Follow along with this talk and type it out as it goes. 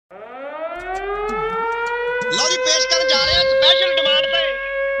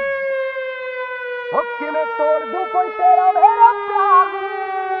ਕਿਵੇਂ ਤੋੜ ਦੂੰ ਕੋਈ ਤੇਰਾ ਮੇਰਾ ਪਿਆਰ ਨੀ।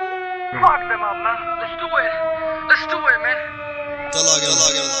 Fuck them up, man. Let's do it. Let's do it, man. ਚੱਲ ਆ ਗਿਆ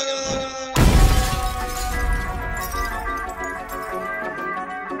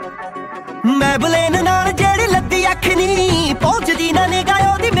ਮੈਂ ਬਲੇਨ ਨਾਲ ਜਿਹੜੀ ਲੱਦੀ ਅੱਖ ਨੀ ਪਹੁੰਚਦੀ ਨਾ ਨਿਗਾਹ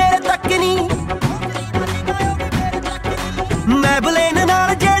ਉਹਦੀ ਮੇਰੇ ਤੱਕ ਨੀ। ਮੈਂ ਬਲੇਨ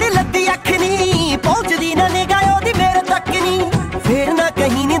ਨਾਲ ਜਿਹੜੀ ਲੱਦੀ ਅੱਖ ਨੀ ਪਹੁੰਚਦੀ ਨਾ ਨਿਗਾਹ ਉਹਦੀ ਮੇਰੇ ਤੱਕ ਨੀ। ਫੇਰ ਨਾ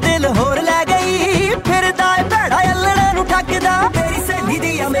ਕਹੀਂ ਨੀ ਦਿਲ ਹੋਰ ਲੈ ਗਈ ਫਿਰਦਾ ਏ ਭੈੜਾ ਅੱਲੜਾਂ ਨੂੰ ਠੱਗਦਾ। ਤੇਰੀ ਸਹੇਲੀ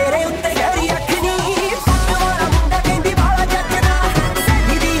ਦੀ ਆ ਮੇਰੇ ਉੱਤੇ ਗਹਿਰੀ ਅੱਖ ਨੀ ਪੱਗ ਵਾਲਾ ਮੁੰਡਾ ਕਹਿੰਦੀ ਵਾਲਾ ਜੱਜਦਾ।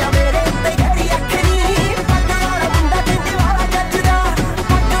 ਸਹੇਲੀ ਦੀ ਆ ਮੇਰੇ ਉੱਤੇ ਗਹਿਰੀ ਅੱਖ ਨੀ ਪੱਗ ਵਾਲਾ ਮੁੰਡਾ ਕਹਿੰਦੀ ਵਾਲਾ ਜੱਜਦਾ।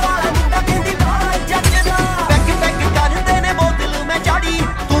 ਪੱਗ ਵਾਲਾ ਮੁੰਡਾ ਕਹਿੰਦੀ ਵਾਲਾ ਜੱਜਦਾ। ਪੈਕ ਪੈਕ ਕਰਦੇ ਨੇ ਬੋਤਲ ਮੈਂ ਚਾੜੀ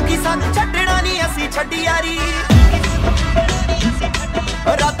ਤੂੰ ਕੀ ਸਾਨੂੰ ਛੱਡਣਾ ਨੀ ਅਸੀਂ ਛੱਡੀ ਯਾਰੀ।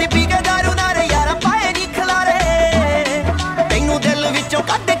 ਰਾਤੀ ਪੀ ਕੇ ਦਾਰੂ ਨਾਲ ਯਾਰਾ ਪਾਏ ਨੀ ਖਲਾਰੇ ਤੈਨੂੰ ਦਿਲ ਵਿੱਚੋਂ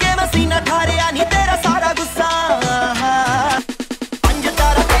ਕੱਢ ਕੇ ਮੈਂ ਸੀਨਾ ਠਾਰਿਆ ਨੀ ਤੇਰਾ ਸਾਰਾ ਗੁੱਸਾ। ਪੰਜ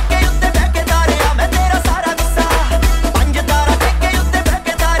ਤਾਰਾ ਟੇਕੇ ਉੱਤੇ ਬਹਿ ਕੇ ਤਾਰਿਆ ਮੈਂ ਤੇਰਾ ਸਾਰਾ ਗੁੱਸਾ। ਪੰਜ ਤਾਰਾ ਟੇਕੇ ਉੱਤੇ ਬਹਿ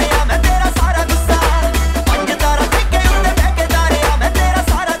ਕੇ ਤਾਰਿਆ ਮੈਂ ਤੇਰਾ ਸਾਰਾ ਗੁੱਸਾ। ਪੰਜ ਤਾਰਾ ਟੇਕੇ ਉੱਤੇ ਬਹਿ ਕੇ ਤਾਰਿਆ ਮੈਂ ਤੇਰਾ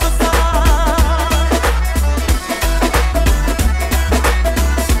ਸਾਰਾ ਗੁੱਸਾ।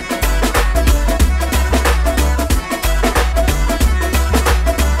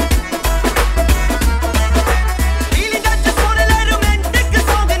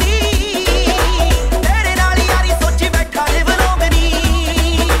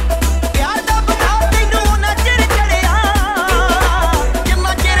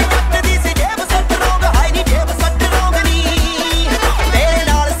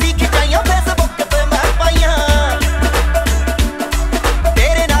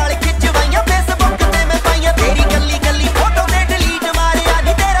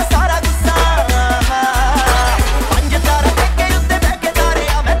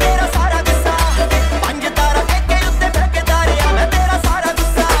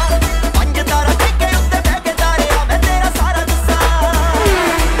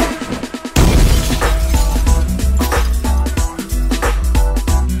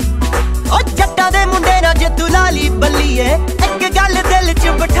 ਇੱਕ ਗੱਲ ਦਿਲ 'ਚ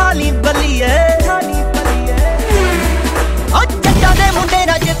ਬਿਠਾ ਲਈ ਬੱਲੀਏ। ਓ ਜੱਟਾਂ ਦੇ ਮੁੰਡੇ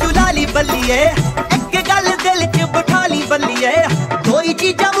ਨਾਲ ਜੇ ਤੂੰ ਲਾ ਲਈ ਬੱਲੀਏ ਇੱਕ ਗੱਲ ਦਿਲ 'ਚ ਬਿਠਾ ਲਈ ਬੱਲੀਏ। ਕੋਈ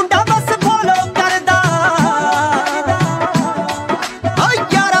ਚੀਜ਼ਾਂ ਮੁੰਡਾ ਬਸ ਫੋਲੋ ਕਰਦਾ ਓ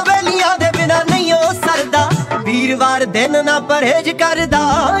ਯਾਰਾਂ ਵੇਲੀਆਂ ਦੇ ਬਿਨਾ ਨਹੀਂ ਉਹ ਸਰਦਾ। ਵੀਰਵਾਰ ਦਿਨ ਨਾ ਪਰਹੇਜ ਕਰਦਾ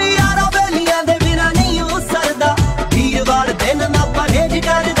ਯਾਰਾਂ ਵੇਲੀਆਂ ਦੇ ਬਿਨਾ ਨਹੀਂ ਉਹ ਸਰਦਾ। ਵੀਰਵਾਰ ਦਿਨ ਨਾ ਪਰਹੇਜ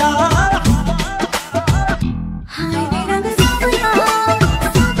ਕਰਦਾ।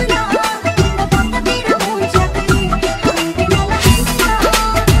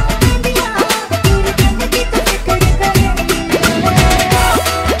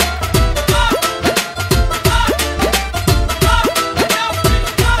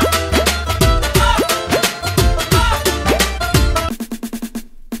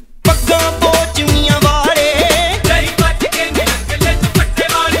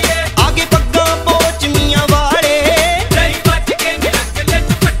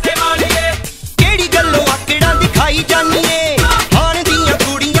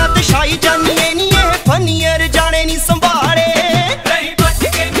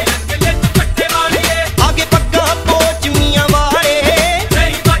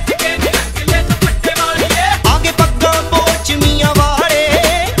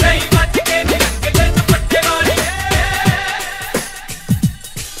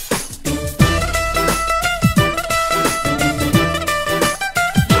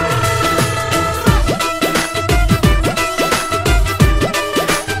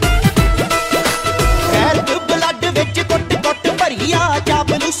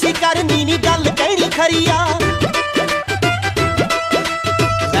 ਕਰਨੀ ਨੀ ਗੱਲ ਕਹਿਣੀ ਖਰੀਆ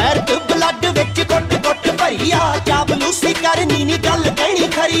ਜ਼ਹਿਰ ਬਲੱਡ ਵਿੱਚ ਘੁੱਟ ਘੁੱਟ ਭਰੀਆ। ਚਾਪਲੂਸੀ ਕਰਨੀ ਨੀ ਗੱਲ ਕਹਿਣੀ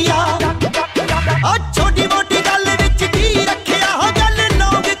ਖਰੀਆ। ਓ ਛੋਟੀ ਮੋਟੀ ਗੱਲ ਵਿੱਚ ਕੀ ਰੱਖਿਆ ਹੋ ਗੱਲ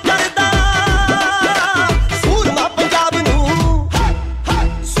ਲੋਕ ਕਰਦਾ। ਸੂਰਮਾ ਪੰਜਾਬ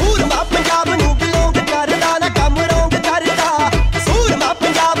ਨੂੰ ਬਿਲੋਂਗ ਕਰਦਾ ਨਾ ਕੰਮ ਰੋਂਗ ਕਰਦਾ। ਸੂਰਮਾ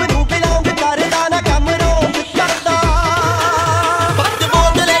ਪੰਜਾਬ ਨੂੰ ਬਿਲੋਂਗ ਕਰਦਾ ਨਾ ਕੰਮ ਰੋਂਗ ਕਰਦਾ। ਬੰਦ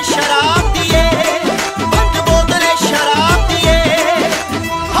ਬੋਤਲੇ ਸ਼ਰਾਬ ਦੀਏ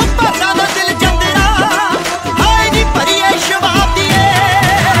ਹਮ ਭਰਦਾ ਨਾ ਦਿਲ ਚੰਦਰਾ ਹਾਏ ਨੀ ਭਰੀਏ ਸ਼ਬਾਬ ਦੀਏ।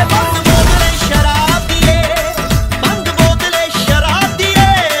 ਬੰਦ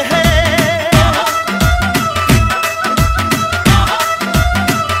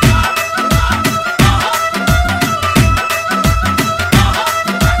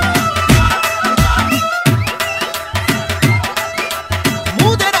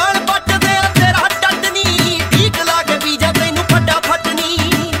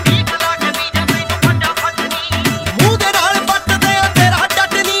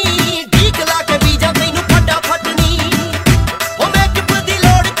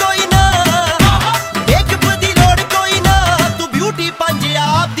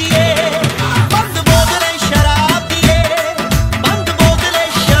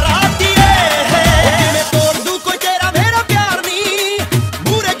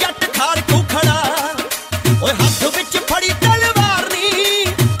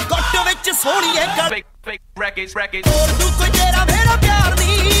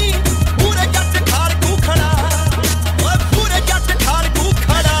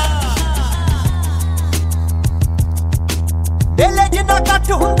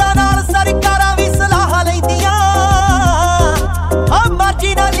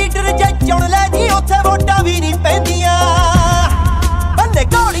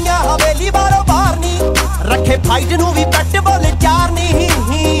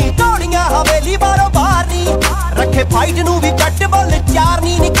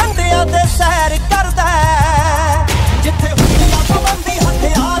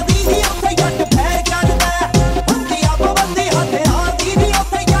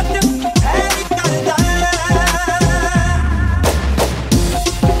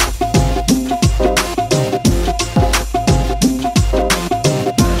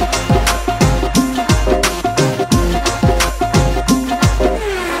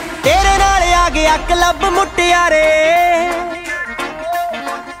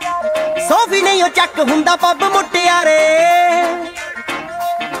ਸੋਫੀ ਨਹੀਂ ਉਹ ਚੱਕ ਹੁੰਦਾ ਪੱਬ ਮੁਟਿਆਰੇ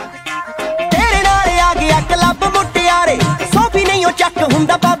ਤੇਰੇ ਨਾਲ ਆ ਗਿਆ ਕਲੱਬ ਮੁਟਿਆਰੇ ਸੋਫੀ ਨਹੀਂ ਉਹ ਚੱਕ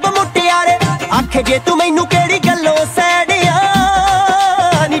ਹੁੰਦਾ ਪੱਬ ਮੁਟਿਆਰੇ ਆਖੇ ਜੇ ਤੂੰ ਮੈਨੂੰ ਕਿਹੜੀ ਗੱਲੋਂ ਸੈੜਿਆ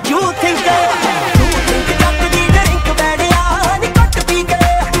ਨੀ ਯੂ ਥਿੰਕ ਜੱਟ ਦੀ ਡਰਿੰਕ ਬੈੜਿਆ ਨੀ ਕੱਟ ਪੀ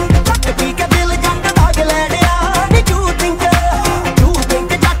ਕੇ ਦਿਲ ਜੱਟ ਦਾ ਗਲੈੜਿਆ ਨੀ ਯੂ ਥਿੰਕ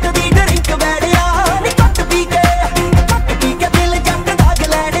ਜੱਟ ਦੀ ਡਰਿੰਕ ਬੈੜਿਆ ਨੀ ਕੱਟ ਪੀ ਕੇ ਦਿਲ ਜੱਟ ਦਾ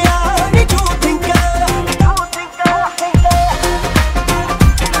ਗਲੈੜਿਆ ਨੀ ਯੂ ਥਿੰਕ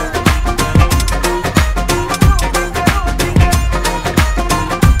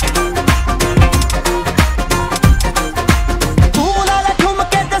ਤੂੰ ਲਾ ਲੈ ਠੁਮ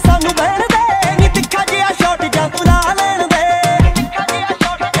ਕੇ ਤੇ ਸਾਨੂੰ ਬਹਿਣ ਦੇ ਨੀ ਤਿੱਖਾ ਜਿਹਾ ਸ਼ਾਟ ਜਾਂ ਤੂੰ ਲਾ ਲੈਣ ਦੇ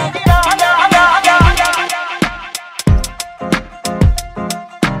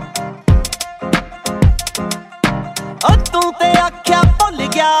ਓ ਤੂੰ ਤੇ ਆਖਿਆ ਭੁੱਲ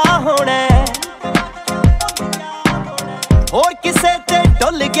ਗਿਆ ਹੋਣਾ ਹੋਰ ਕਿਸੇ ਤੇ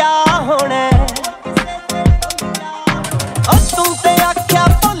ਡੁੱਲ ਗਿਆ ਹੋਣਾ ਓ ਤੂੰ ਤੇ ਆਖਿਆ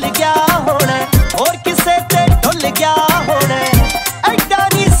ਭੁੱਲ ਗਿਆ ਹੋਣਾ ਹੋਰ ਕਿਸੇ ਤੇ ਡੁੱਲ ਗਿਆ ਹੋਣਾ ਐਡਾ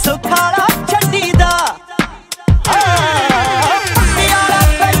ਨੀ ਸੁਖਾਲਾ ਛੱਡੀਦਾ ਪਿਆਰਾ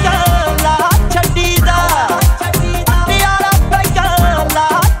ਪੈਗਾਲਾ ਛੱਡੀਦਾ ਪਿਆਰਾ ਪੈਗਾਲਾ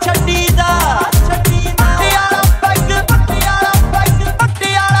ਛੱਡੀਦਾ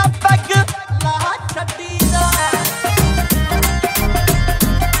ਪਿਆਰਾ ਪੈਗ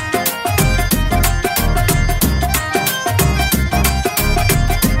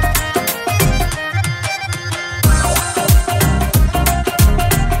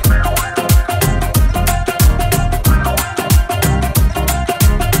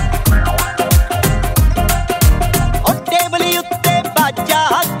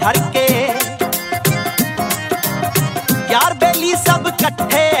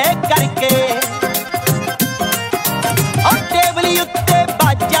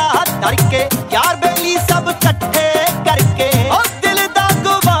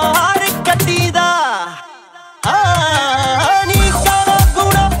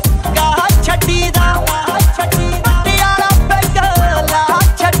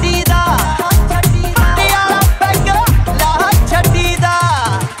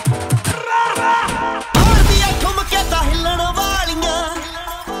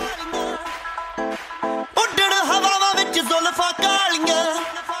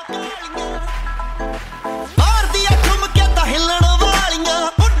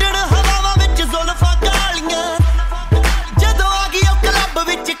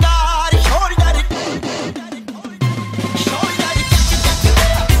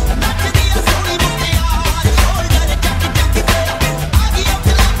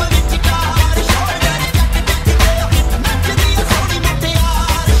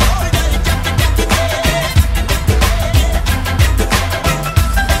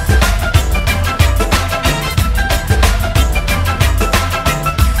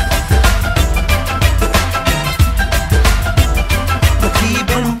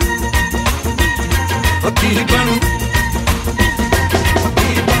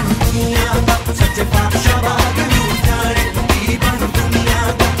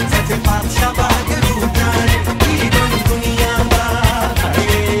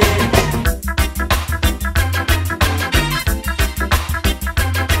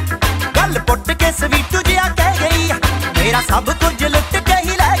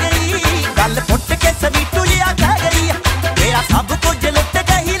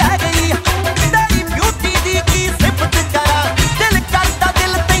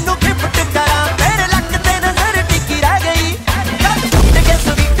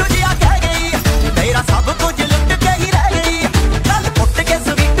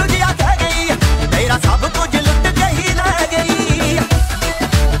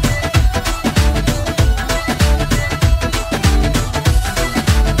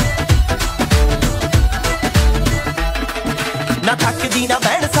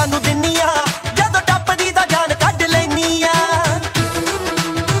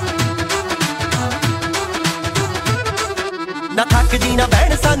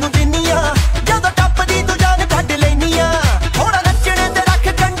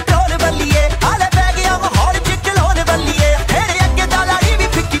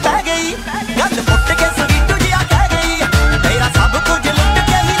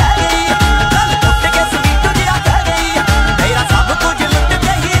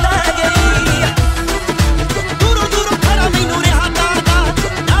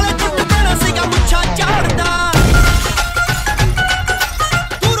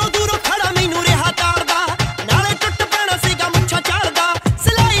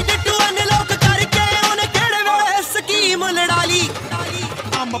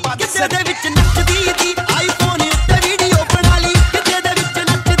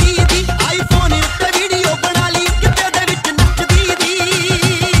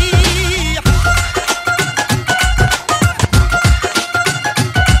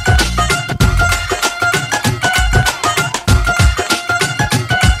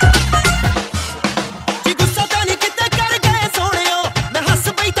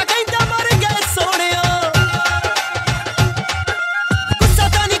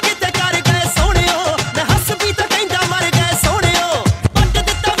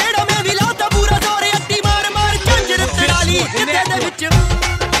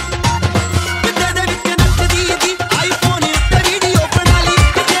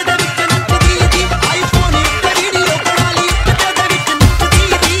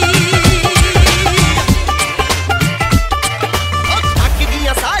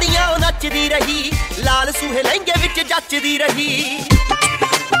ਮੱਚਦੀ ਰਹੀ, ਲਾਲ ਸੂਹੇ ਲਹਿੰਗੇ ਵਿੱਚ ਜੱਚਦੀ ਰਹੀ।